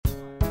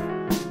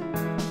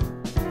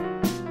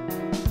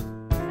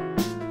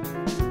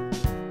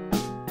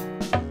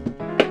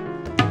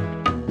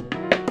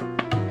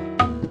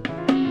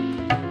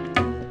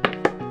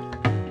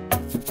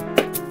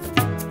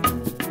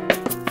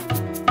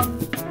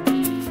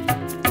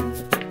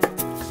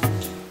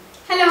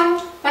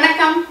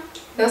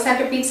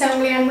to Pizza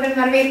உங்களை அன்புடன்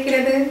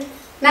வரவேற்கிறது.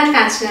 நான்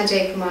காஞ்சனா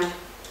ஜெயக்குமார்.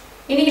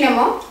 இன்னைக்கு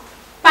நம்ம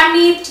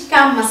பன்னீர் டிக்கா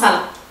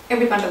மசாலா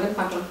எப்படி பண்றதுன்னு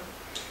பார்க்கலாம்.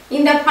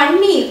 இந்த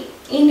பன்னீர்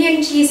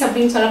இந்தியன் சீஸ்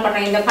அப்படின்னு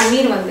சொல்லப்படுற இந்த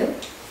பன்னீர் வந்து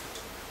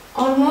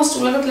ஆல்மோஸ்ட்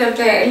உலகத்துல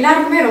இருக்க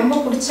எல்லாருக்குமே ரொம்ப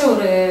பிடிச்ச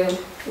ஒரு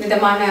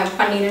விதமான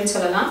பன்னீர்னு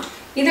சொல்லலாம்.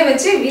 இதை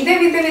வச்சு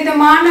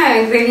விதமான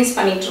கிரேவிஸ்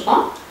பண்ணிட்டு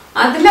இருக்கோம்.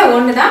 அதுல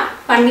ஒண்ணுதான்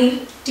பன்னீர்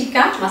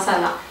டிக்கா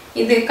மசாலா.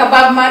 இது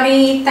கபாப் மாதிரி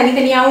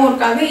தனித்தனியாகவும்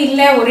இருக்காது,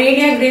 இல்லை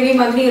ஒரேடியா கிரேவி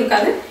மாதிரியும்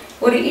இருக்காது.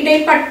 ஒரு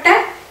இடைப்பட்ட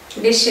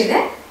டிஷ். இது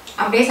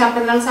அப்படியே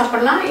சாப்பிட்றதுனாலும்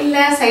சாப்பிடலாம்,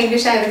 இல்லை சைட்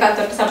டிஷ்ஷாக எதுக்காக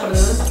தொட்டு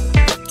சாப்பிட்றதுனாலும் சாப்பிடலாம்.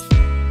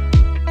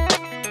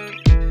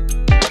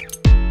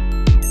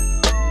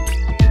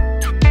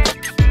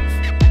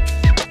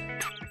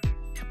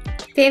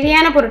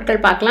 தேவையான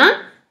பொருட்கள் பார்க்கலாம்.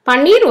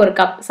 பன்னீர் 1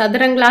 கப்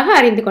சதுரங்களாக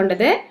அரிந்து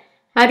கொண்டது,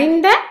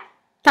 அரிந்த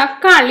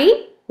தக்காளி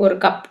 1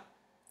 கப்,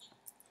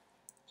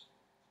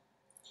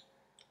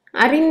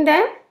 அரிந்த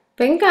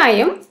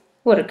வெங்காயம்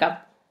 1 கப்,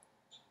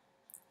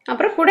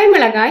 அப்புறம்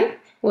குடைமிளகாய்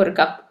 1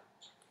 கப்.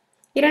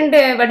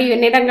 2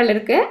 நிறங்கள்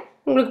இருக்கு,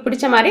 உங்களுக்கு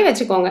பிடிச்ச மாதிரி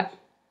வச்சுக்கோங்க.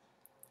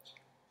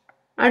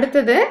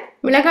 அடுத்தது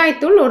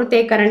மிளகாய்த்தூள் 1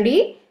 தேக்கரண்டி,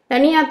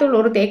 தனியாத்தூள்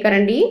 1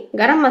 தேக்கரண்டி,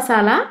 கரம்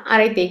மசாலா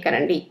 1/2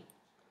 தேக்கரண்டி,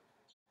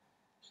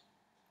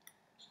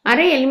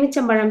 அரை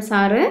எலுமிச்சம்பழம்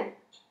சாறு,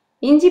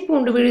 இஞ்சி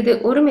பூண்டு விழுது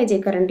 1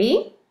 மேஜைக்கரண்டி,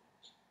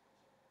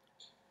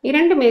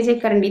 2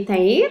 மேஜைக்கரண்டி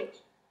தயிர்,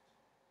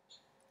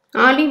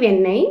 ஆலிவ்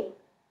எண்ணெய்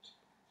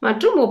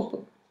மற்றும் உப்பு.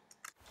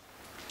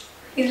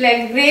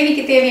 இதில்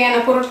கிரேவிக்கு தேவையான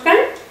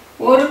பொருட்கள்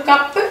 1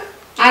 கப்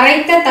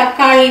அரைத்த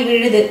தக்காளி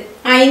விழுது,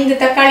 5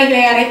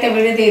 தக்காளிகளை அரைத்த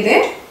விழுது இது,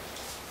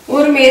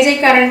 1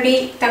 மேஜைக்கரண்டி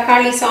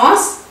தக்காளி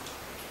சாஸ்,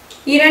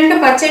 2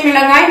 பச்சை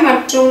மிளகாய்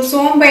மற்றும்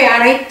சோம்பை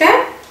அரைத்த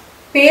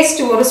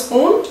பேஸ்ட் 1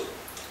 ஸ்பூன்,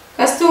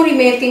 கஸ்தூரி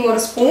மேத்தி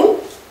 1 ஸ்பூன்,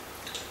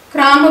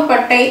 கிராம்பு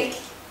பட்டை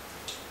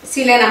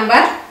சில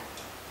நம்பர்,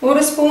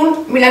 1 ஸ்பூன்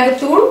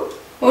மிளகுத்தூள்,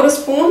 1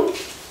 ஸ்பூன்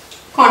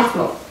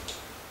கார்ன்ஃப்ளோர்.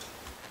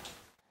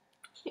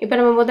 இப்போ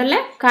நம்ம முதல்ல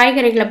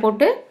காய்கறிகளை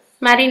போட்டு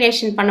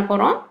மேரினேஷன் பண்ண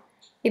போகிறோம்.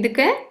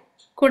 இதுக்கு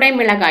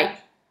குடைமிளகாய்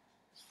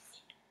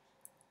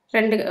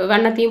 2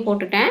 வண்ணத்தையும்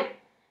போட்டுட்டேன்.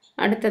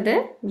 அடுத்தது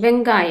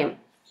வெங்காயம்,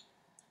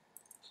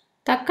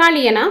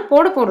 தக்காளியை நான்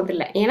போட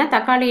போகிறதில்ல, ஏன்னா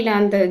தக்காளியில்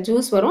அந்த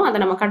ஜூஸ் வரும், அதை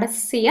நம்ம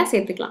கடைசியாக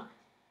சேர்த்துக்கலாம்.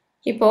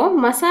 இப்போது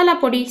மசாலா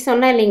பொடி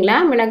சொன்னேன் இல்லைங்களா,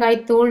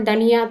 மிளகாய்த்தூள்,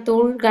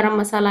 தனியாத்தூள், கரம்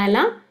மசாலா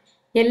எல்லாம்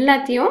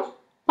எல்லாத்தையும்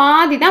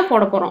பாதி தான்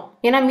போட போகிறோம்.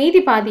 ஏன்னா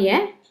மீதி பாதியை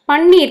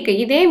பன்னீருக்கு,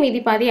 இதே மீதி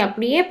பாதி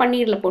அப்படியே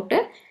பன்னீரில் போட்டு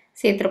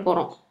சேர்த்துட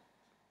போகிறோம்.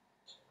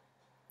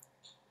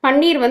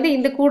 பன்னீர் வந்து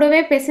இந்த கூடவே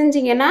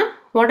பிசைஞ்சிங்கன்னா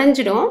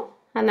உடஞ்சிடும்,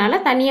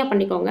 அதனால் தனியாக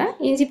பண்ணிக்கோங்க.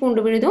 இஞ்சி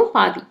பூண்டு விழுதும்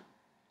பாதி.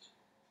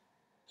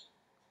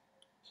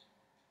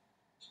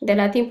 இது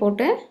எல்லாத்தையும்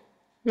போட்டு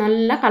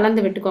நல்லா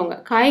கலந்து விட்டுக்கோங்க.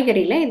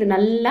 காய்கறியில் இது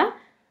நல்லா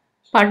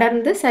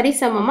படர்ந்து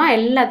சரிசமமாக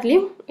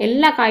எல்லாத்துலேயும்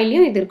எல்லா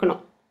காயிலையும் இது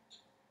இருக்கணும்.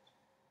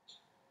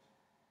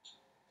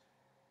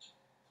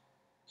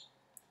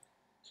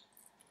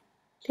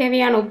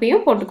 தேவையான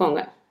உப்பையும்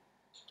போட்டுக்கோங்க.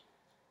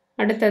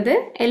 அடுத்தது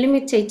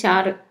எலுமிச்சை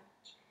சாறு,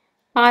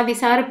 பாதி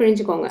சாறு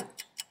பிழிஞ்சுக்கோங்க.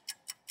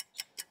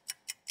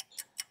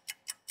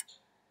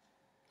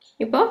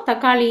 இப்போ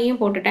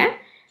தக்காளியும் போட்டுட்டேன்.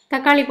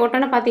 தக்காளி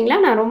போட்டோன்னா பார்த்தீங்களா,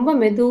 நான் ரொம்ப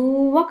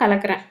மெதுவாக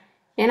கலக்கிறேன்,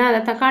 ஏன்னா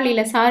அந்த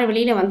தக்காளியில் சாறு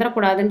வெளியில்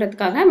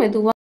வந்துடக்கூடாதுன்றதுக்காக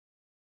மெதுவாக.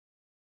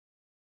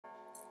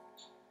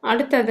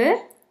 அடுத்தது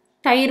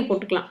தயிர்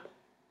போட்டுக்கலாம்.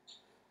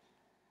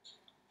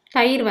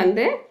 தயிர்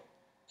வந்து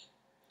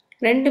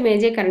 2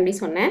 மேஜைக்கரண்டி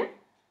சொன்னேன்,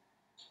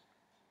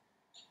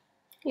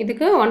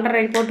 இதுக்கு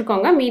 1.5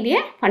 போட்டுக்கோங்க,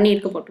 மீதியை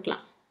பன்னீருக்கு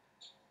போட்டுக்கலாம்.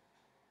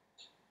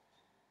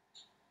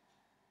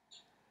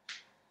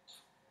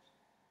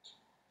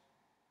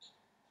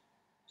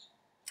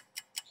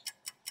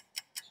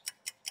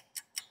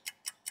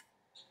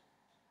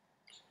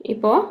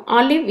 இப்போது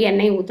ஆலிவ்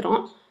எண்ணெய்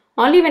ஊற்றுறோம்.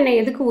 ஆலிவ் எண்ணெய்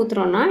எதுக்கு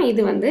ஊற்றுறோன்னா,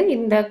 இது வந்து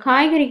இந்த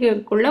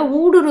காய்கறிகளுக்குள்ள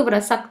ஊடுருவுற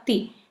சக்தி,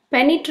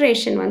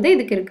 பெனிட்ரேஷன் வந்து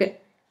இதுக்கு இருக்குது,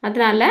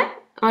 அதனால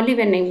ஆலிவ்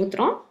எண்ணெய்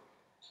ஊற்றுறோம்.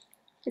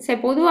 சரி,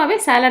 பொதுவாகவே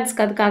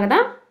சாலட்ஸ்க்கு அதுக்காக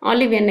தான்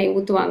ஆலிவ் எண்ணெய்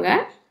ஊற்றுவாங்க.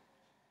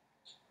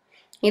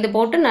 இது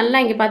போட்டு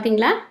நல்லா இங்கே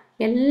பார்த்தீங்களா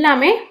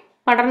எல்லாமே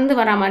படர்ந்து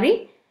வர மாதிரி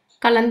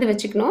கலந்து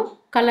வச்சுக்கணும்.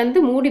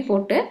 கலந்து மூடி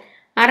போட்டு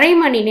அரை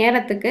மணி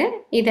நேரத்துக்கு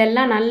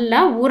இதெல்லாம் நல்லா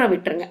ஊற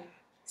விட்டுருங்க.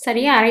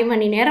 சரியாக அரை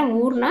மணி நேரம்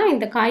ஊறினா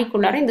இந்த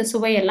காய்க்குள்ளார இந்த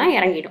சுவையெல்லாம்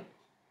இறங்கிடும்.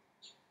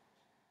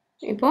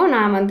 இப்போது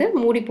நான் வந்து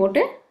மூடி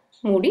போட்டு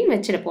மூடி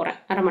வச்சிட போகிறேன்,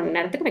 அரை மணி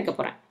நேரத்துக்கு வைக்க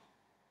போகிறேன்.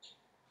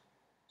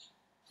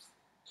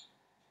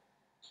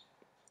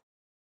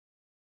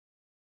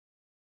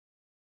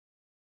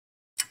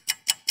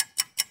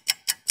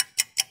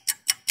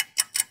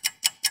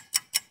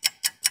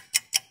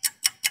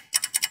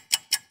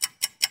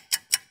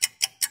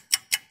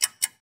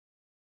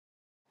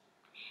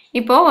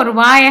 இப்போது ஒரு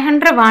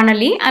வாயகன்ற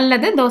வானலி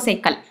அல்லது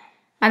தோசைக்கல்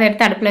அதை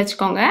எடுத்து அடுப்பில்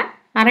வச்சுக்கோங்க.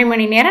 அரை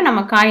மணி நேரம்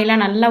நம்ம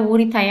காயெல்லாம் நல்லா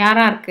ஊறி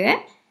தயாராக இருக்குது.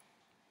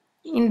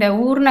 இந்த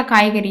ஊறின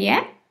காய்கறியை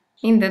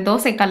இந்த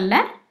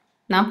தோசைக்கல்லில்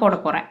நான் போட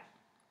போகிறேன்.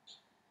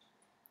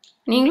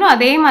 நீங்களும்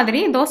அதே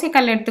மாதிரி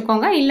தோசைக்கல்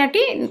எடுத்துக்கோங்க,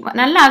 இல்லாட்டி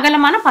நல்ல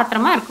அகலமான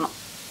பாத்திரமாக இருக்கணும்.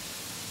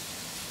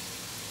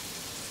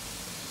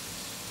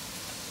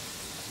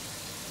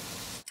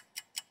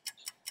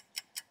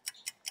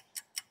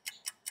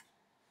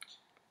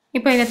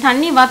 இப்போ இந்த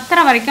தண்ணி வத்துற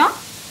வரைக்கும்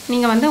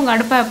நீங்கள் வந்து உங்கள்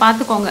அடுப்பை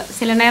பார்த்துக்கோங்க.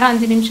 சில நேரம்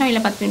 5 நிமிஷம்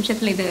இல்லை 10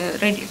 நிமிஷத்தில் இது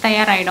ரெடி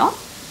தயாராகிடும்.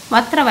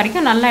 வத்துற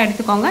வரைக்கும் நல்லா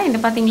எடுத்துக்கோங்க. இது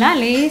பார்த்தீங்களா,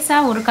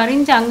 லேசாக ஒரு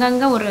கரிஞ்சு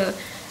அங்கங்கே ஒரு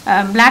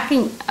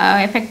பிளாக்கிங்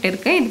எஃபெக்ட்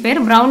இருக்குது. இது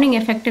பேர் ப்ரௌனிங்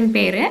எஃபெக்ட்னு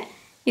பேர்.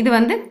 இது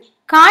வந்து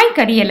காய்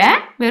கறியலை,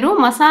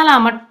 வெறும் மசாலா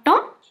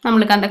மட்டும்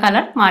நம்மளுக்கு அந்த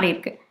கலர் மாறி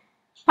இருக்கு.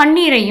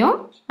 பன்னீரையும்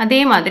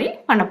அதே மாதிரி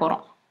பண்ண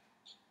போகிறோம்.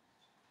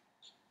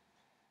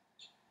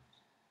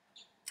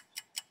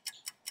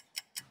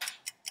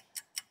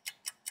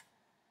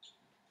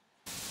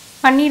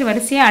 பன்னீர்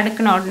வரிசையாக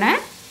அடுக்கின உடனே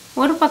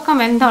ஒரு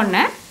பக்கம் வெந்த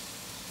உடனே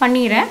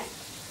பன்னீரை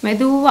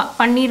மெதுவாக,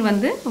 பன்னீர்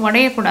வந்து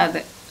உடையக்கூடாது,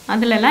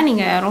 அதிலெல்லாம்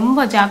நீங்கள்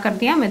ரொம்ப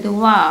ஜாக்கிரதையாக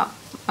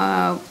மெதுவாக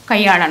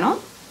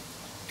கையாளணும்.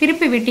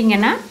 திருப்பி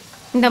விட்டிங்கன்னா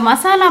இந்த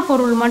மசாலா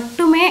பொருள்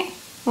மட்டுமே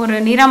ஒரு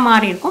நிறம்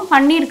மாறி இருக்கும்,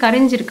 பன்னீர்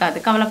கரிஞ்சிருக்காது,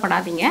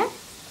 கவலைப்படாதீங்க.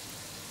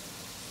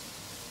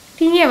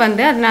 தீயை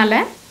வந்து அதனால்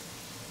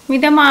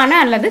மிதமான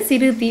அல்லது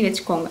சிறு தீ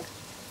வச்சுக்கோங்க.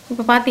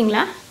 இப்போ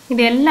பார்த்தீங்களா,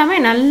 இது எல்லாமே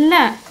நல்ல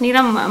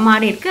நிறம்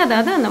மாறி இருக்கு.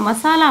 அதாவது அந்த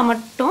மசாலா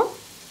மட்டும்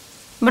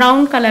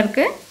ப்ரௌன்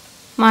கலருக்கு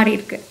மாறி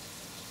இருக்கு.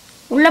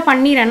 உள்ள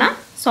பன்னீரைனா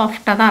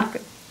சாஃப்டாக தான்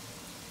இருக்குது.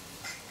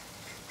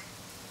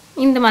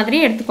 இந்த மாதிரி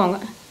எடுத்துக்கோங்க.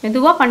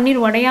 மெதுவாக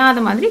பன்னீர்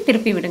உடையாத மாதிரி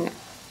திருப்பி விடுங்க.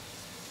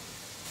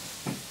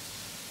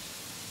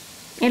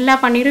 எல்லா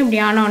பன்னீரும்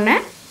இப்படி ஆனோடனே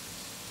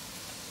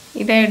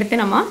இதை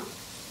எடுத்து நம்ம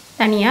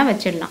தனியாக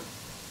வச்சிடலாம்.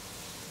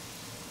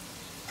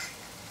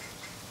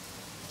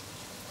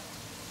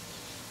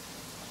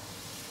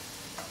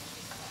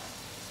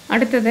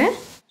 அடுத்தது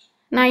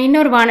நான்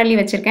இன்னொரு வாணலி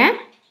வச்சுருக்கேன்.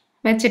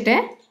 வச்சுட்டு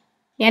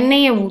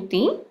எண்ணெயை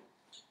ஊற்றி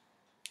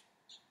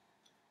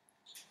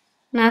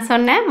நான்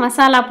சொன்ன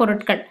மசாலா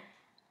பொருட்கள்,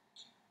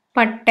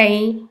 பட்டை,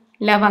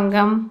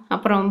 லவங்கம்,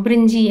 அப்புறம்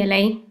பிரிஞ்சி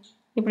இலை,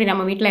 இப்படி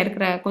நம்ம வீட்டில்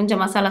இருக்கிற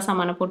கொஞ்சம் மசாலா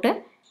சாமானை போட்டு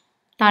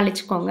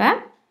தாளிச்சுக்கோங்க.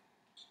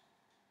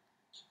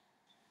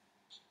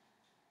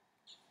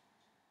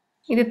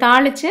 இது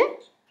தாளித்து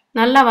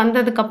நல்லா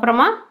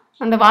வந்ததுக்கப்புறமா,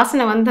 அந்த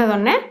வாசனை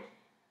வந்ததொடனே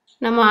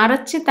நம்ம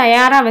அரைச்சி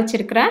தயாராக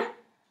வச்சுருக்கிற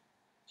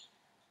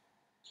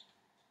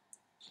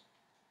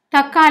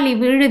தக்காளி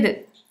விழுது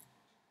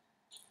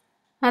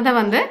அதை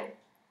வந்து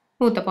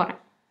ஊற்ற போகிறேன்.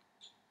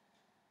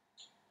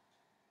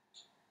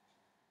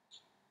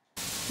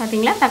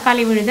 பார்த்தீங்களா,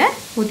 தக்காளி விழுதை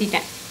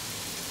ஊற்றிட்டேன்.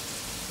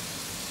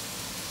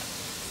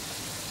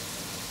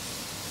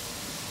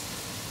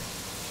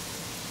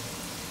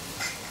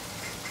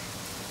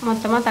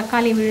 மொத்தமாக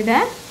தக்காளி விழுதை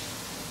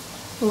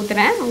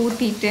ஊற்றுறேன்.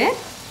 ஊற்றிட்டு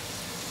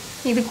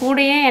இது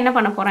கூடயே என்ன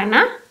பண்ண போகிறேன்னா,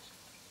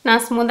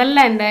 நான்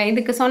முதல்ல இந்த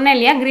இதுக்கு சொன்னேன்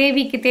இல்லையா,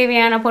 கிரேவிக்கு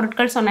தேவையான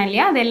பொருட்கள் சொன்னேன்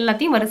இல்லையா, அது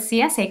எல்லாத்தையும்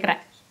வரிசையாக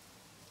சேர்க்குறேன்.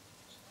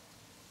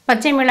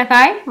 பச்சை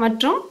மிளகாய்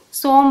மற்றும்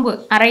சோம்பு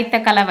அரைத்த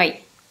கலவை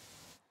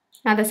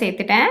அதை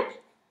சேர்த்துட்டேன்.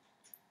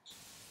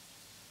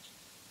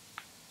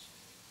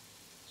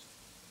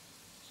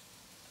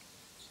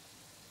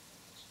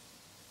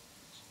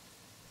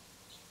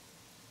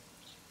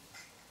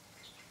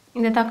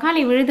 இந்த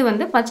தக்காளி விழுது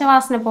வந்து பச்சை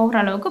வாசனை போகிற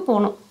அளவுக்கு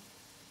போகணும்.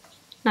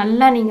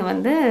 நல்லா நீங்கள்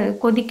வந்து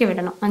கொதிக்க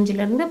விடணும்.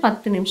 5லேருந்து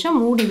 10 நிமிஷம்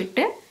மூடி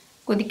விட்டு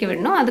கொதிக்க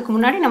விடணும். அதுக்கு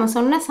முன்னாடி நம்ம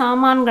சொன்ன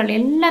சாமான்கள்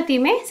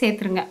எல்லாத்தையுமே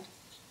சேர்த்துருங்க.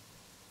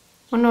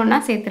 ஒன்று ஒன்றா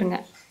சேர்த்துருங்க.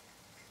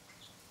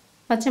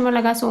 பச்சை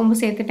மிளகாய், சோம்பு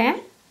சேர்த்துட்டேன்.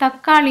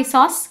 தக்காளி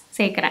சாஸ்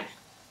சேர்க்குறேன்.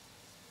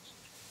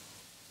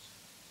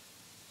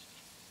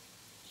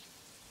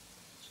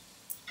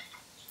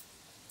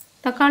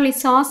 தக்காளி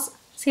சாஸ்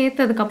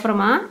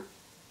சேர்த்ததுக்கப்புறமா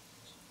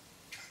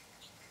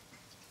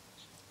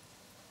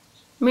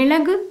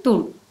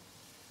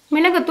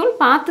மிளகுத்தூள்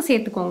பார்த்து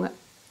சேர்த்துக்கோங்க.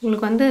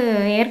 உங்களுக்கு வந்து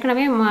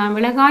ஏற்கனவே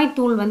மிளகாய்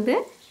தூள் வந்து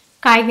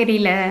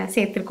காய்கறியில்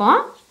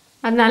சேர்த்துருக்கோம்.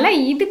 அதனால்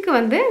இதுக்கு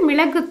வந்து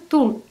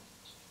மிளகுத்தூள்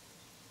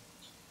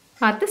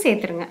பார்த்து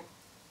சேர்த்துருங்க.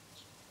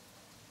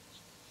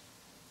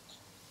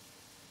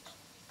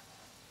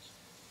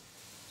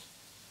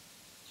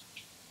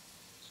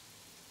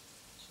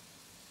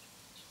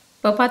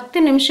 இப்போ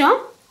 10 நிமிஷம்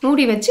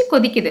மூடி வச்சு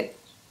கொதிக்குது.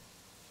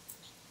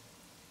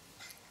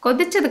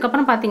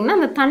 கொதிச்சதுக்கப்புறம் பார்த்தீங்கன்னா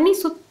அந்த தண்ணி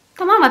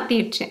சுத்தமாக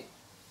வற்றிடுச்சு.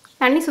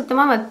 தண்ணி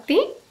சுத்தமாக வற்றி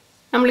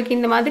நம்மளுக்கு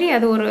இந்த மாதிரி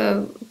அது ஒரு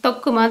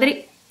தொக்கு மாதிரி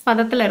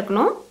பதத்தில்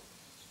இருக்கணும்.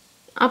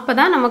 அப்போ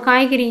தான் நம்ம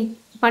காய்கறி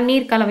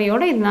பன்னீர்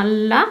கலவையோடு இது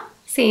நல்லா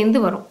சேர்ந்து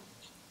வரும்.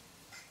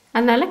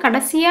 அதனால்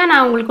கடைசியாக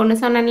நான் உங்களுக்கு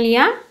ஒன்று சொன்னேன்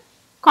இல்லையா,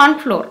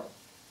 கார்ன்ஃப்ளோர்,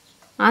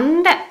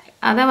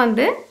 அதை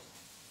வந்து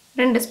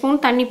 2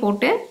 ஸ்பூன் தண்ணி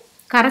போட்டு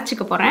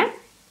கரைச்சிக்க போகிறேன்.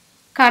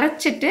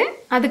 கரைச்சிட்டு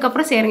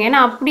அதுக்கப்புறம் சேருங்க.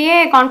 ஏன்னா அப்படியே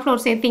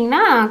கார்ன்ஃப்ளோர்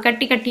சேர்த்திங்கன்னா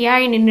கட்டி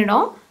கட்டியாகி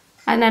நின்றுடும்.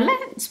 அதனால்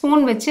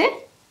ஸ்பூன் வச்சு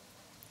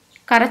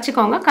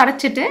கரைச்சிக்கோங்க.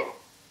 கரைச்சிட்டு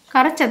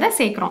கரைச்சதை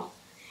சேர்க்குறோம்.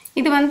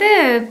 இது வந்து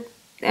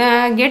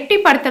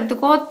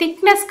கெட்டிப்படுத்துறதுக்கோ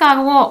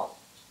திக்னஸ்க்காகவோ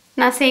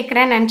நான்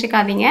சேர்க்குறேன்னு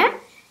நினச்சிக்காதீங்க.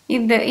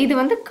 இது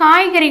வந்து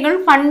காய்கறிகள்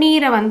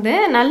பன்னீரை வந்து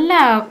நல்லா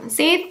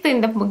சேர்த்து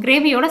இந்த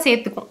கிரேவியோடு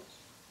சேர்த்துக்கும்.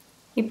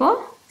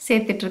 இப்போது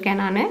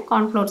சேர்த்துட்ருக்கேன். நான்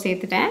கார்ன்ஃப்ளோர்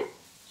சேர்த்துட்டேன்.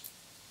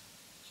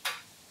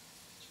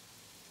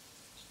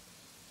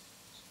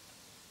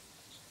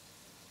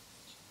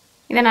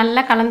 இதை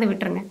நல்லா கலந்து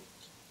விட்டுருங்க.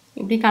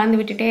 இப்படி கலந்து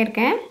விட்டுட்டே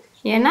இருக்கேன்.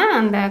 ஏன்னா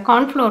அந்த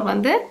கார்ன்ஃப்ளோர்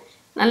வந்து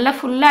நல்லா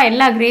ஃபுல்லாக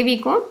எல்லா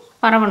கிரேவிக்கும்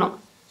பரவணும்.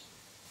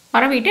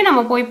 பரவிட்டு நம்ம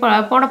போய்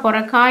போட போகிற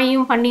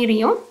காயும்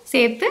பன்னீரையும்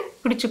சேர்த்து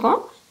பிடிச்சிக்கும்.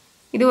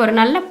 இது ஒரு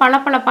நல்ல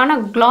பளபளப்பான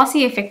க்ளாஸி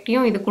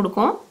எஃபெக்டையும் இது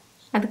கொடுக்கும்.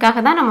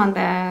 அதுக்காக தான் நம்ம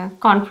அந்த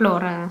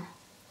கார்ன்ஃப்ளோரை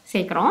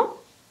சேர்க்குறோம்.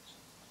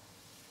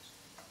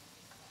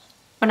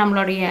 இப்போ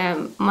நம்மளுடைய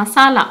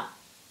மசாலா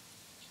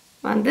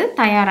வந்து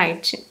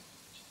தயாராகிடுச்சு.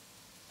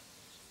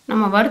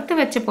 நம்ம வறுத்து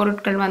வச்ச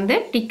பொருட்கள் வந்து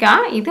டிக்கா,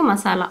 இது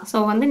மசாலா. ஸோ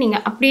வந்து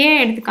நீங்கள் அப்படியே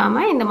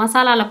எடுத்துக்காமல் இந்த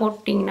மசாலாவில்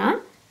போட்டிங்கன்னா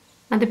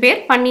அது பேர்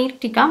பன்னீர்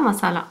டிக்கா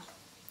மசாலா.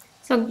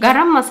 ஸோ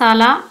கரம்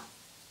மசாலா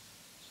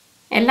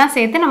எல்லாம்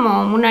சேர்த்து நம்ம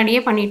முன்னாடியே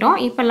பண்ணிட்டோம்.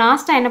 இப்போ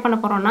லாஸ்ட்டாக என்ன பண்ண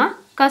போகிறோன்னா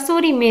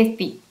கசூரி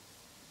மேத்தி,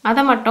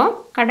 அதை மட்டும்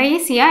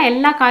கடைசியாக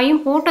எல்லா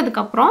காயும்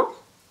போட்டதுக்கப்புறம்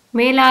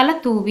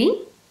மேலால் தூவி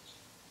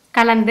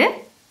கலந்து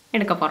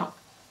எடுக்க போகிறோம்.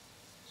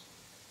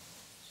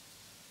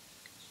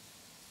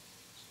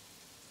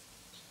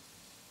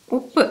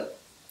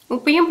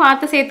 உப்பையும்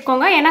பார்த்து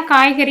சேர்த்துக்கோங்க. ஏன்னா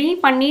காய்கறி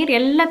பன்னீர்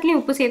எல்லாத்துலேயும்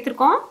உப்பு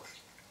சேர்த்துருக்கோம்.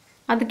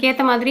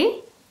 அதுக்கேற்ற மாதிரி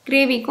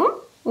கிரேவிக்கும்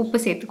உப்பு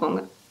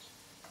சேர்த்துக்கோங்க.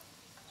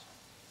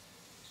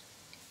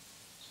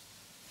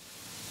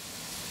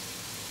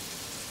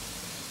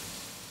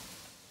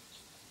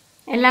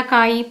 எல்லா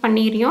காய்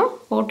பன்னீரையும்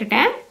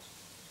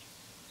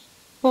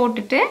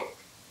போட்டுட்டு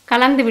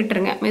கலந்து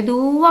விட்டுருங்க.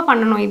 மெதுவாக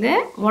பண்ணணும், இது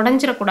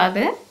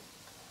உடஞ்சிடக்கூடாது.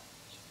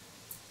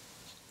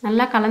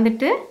 நல்லா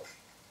கலந்துட்டு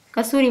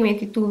கசூரி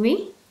மேத்தி தூவி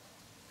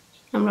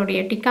நம்மளுடைய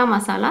டிக்கா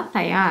மசாலா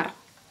தயார்.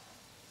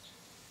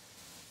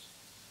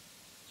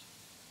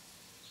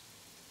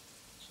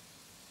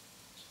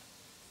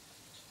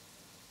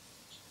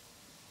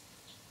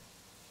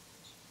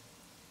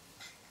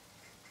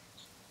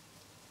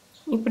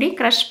 இப்படி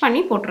க்ரஷ்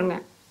பண்ணி போட்டுருங்க.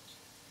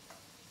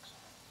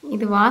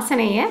 இது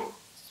வாசனையை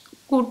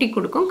கூட்டி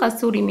கொடுக்கும்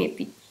கசூரி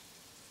மேத்தி.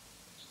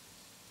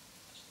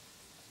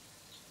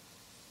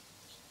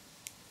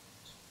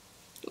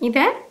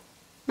 இதை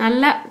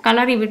நல்லா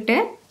கலரி விட்டு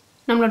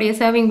நம்மளுடைய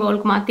சர்விங்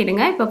பவுலுக்கு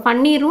மாற்றிடுங்க. இப்போ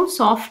பன்னீரும்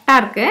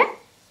சாஃப்டாக இருக்குது.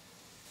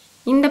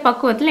 இந்த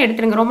பக்குவத்தில்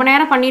எடுத்துடுங்க. ரொம்ப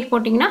நேரம் பன்னீர்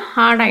போட்டிங்கன்னா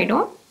ஹார்ட்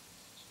ஆகிடும்.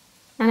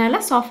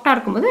 அதனால் சாஃப்டாக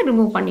இருக்கும்போது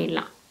ரிமூவ்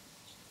பண்ணிடலாம்.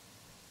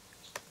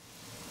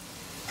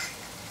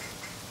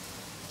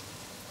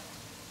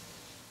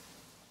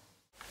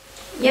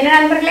 என்ன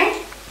நண்பர்களே,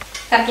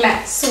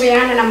 தட்டில்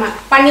சுவையான நம்ம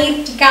பன்னீர்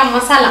டிக்கா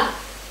மசாலா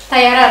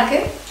தயாராக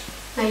இருக்குது.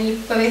 நான்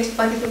இப்போவே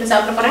சப்பாத்தி போட்டு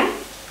சாப்பிட போகிறேன்.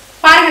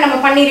 பாருங்கள் நம்ம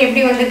பன்னீர்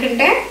எப்படி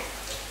வந்துருக்குன்ட்டு.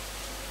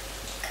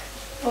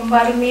 ரொம்ப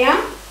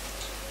அருமையாக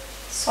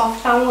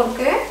சாஃப்டாகவும்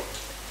இருக்குது.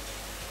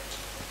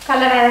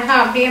 கலர்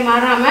அழகாக அப்படியே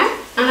மாறாமல்,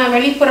 ஆனால்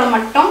வெளிப்புறம்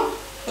மட்டும்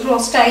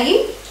ரோஸ்ட் ஆகி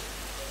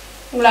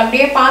உங்களை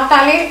அப்படியே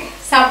பார்த்தாலே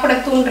சாப்பிட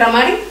தூண்டுற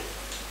மாதிரி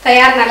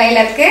தயார்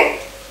நிலையில் இருக்குது.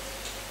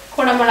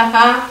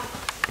 குடமிளகா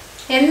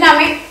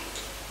எல்லாமே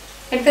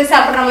எடுத்து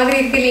சாப்பிட்ற மாதிரி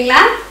இருக்கு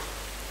இல்லைங்களா?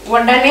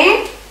 உடனே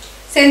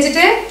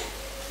செஞ்சுட்டு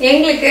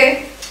எங்களுக்கு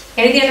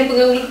எழுதி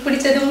அனுப்புங்க. உங்களுக்கு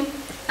பிடிச்சதும்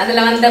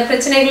அதில் வந்த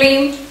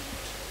பிரச்சனைகளையும்.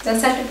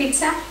 தோசா டு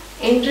பீட்சா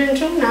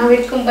என்றென்றும்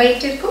நாவிற்கும்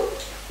வயிற்றிற்கும்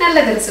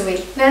நல்லதொரு சுவை.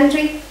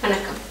 நன்றி,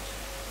 வணக்கம்.